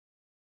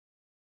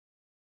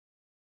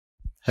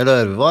Hello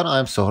everyone,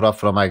 I'm Sohrab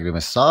from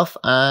Agrimstaff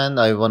and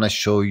I want to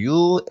show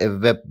you a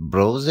web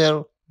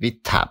browser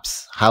with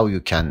tabs. How you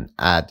can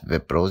add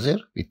web browser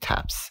with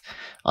tabs.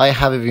 I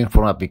have a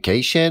WinForm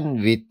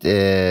application with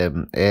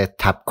a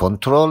tab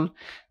control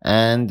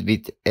and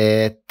with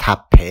a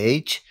tab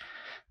page.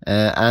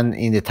 And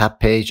in the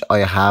tab page I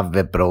have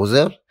web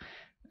browser,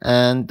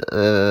 and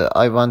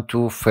I want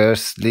to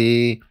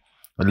firstly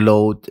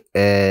load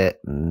a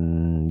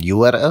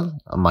URL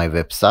on my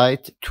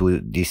website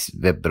to this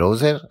web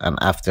browser, and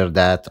after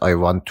that I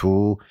want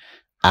to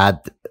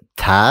add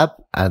tab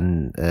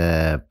and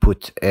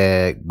put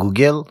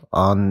Google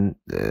on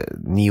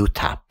new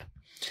tab.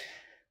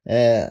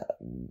 In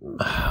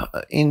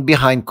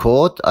behind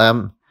code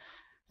I'm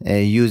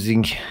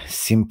using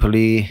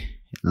simply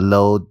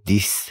load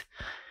this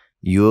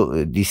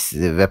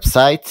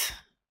website.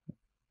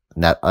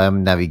 Now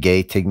I'm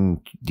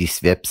navigating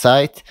this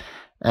website,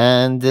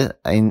 and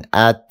in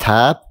add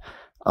tab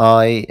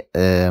I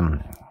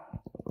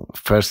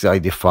first I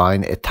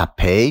define a tab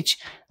page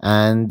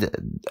and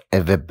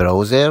a web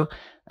browser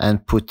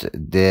and put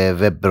the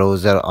web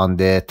browser on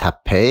the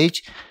tab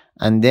page,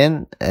 and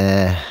then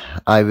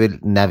I will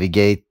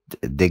navigate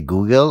the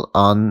Google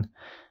on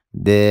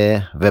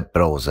the web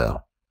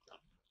browser.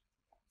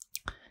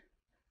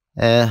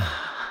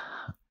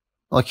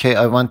 Okay,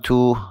 I want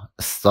to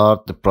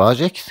start the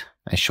project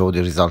and show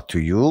the result to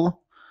you.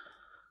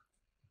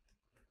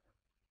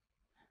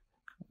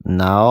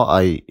 Now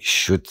I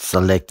should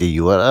select the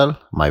URL.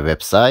 My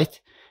website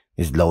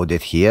is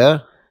loaded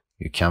here.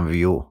 You can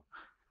view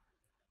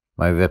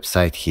my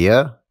website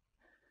here.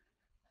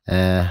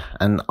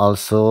 And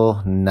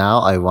also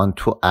now I want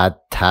to add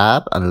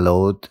tab and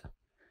load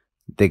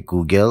the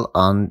Google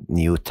on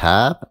new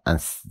tab and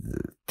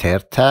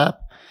third tab,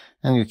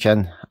 and you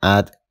can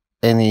add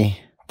any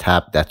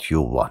tab that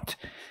you want.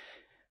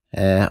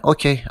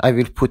 Okay, I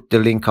will put the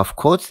link of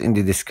codes in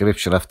the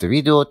description of the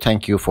video.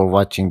 Thank you for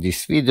watching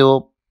this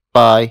video.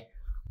 Bye.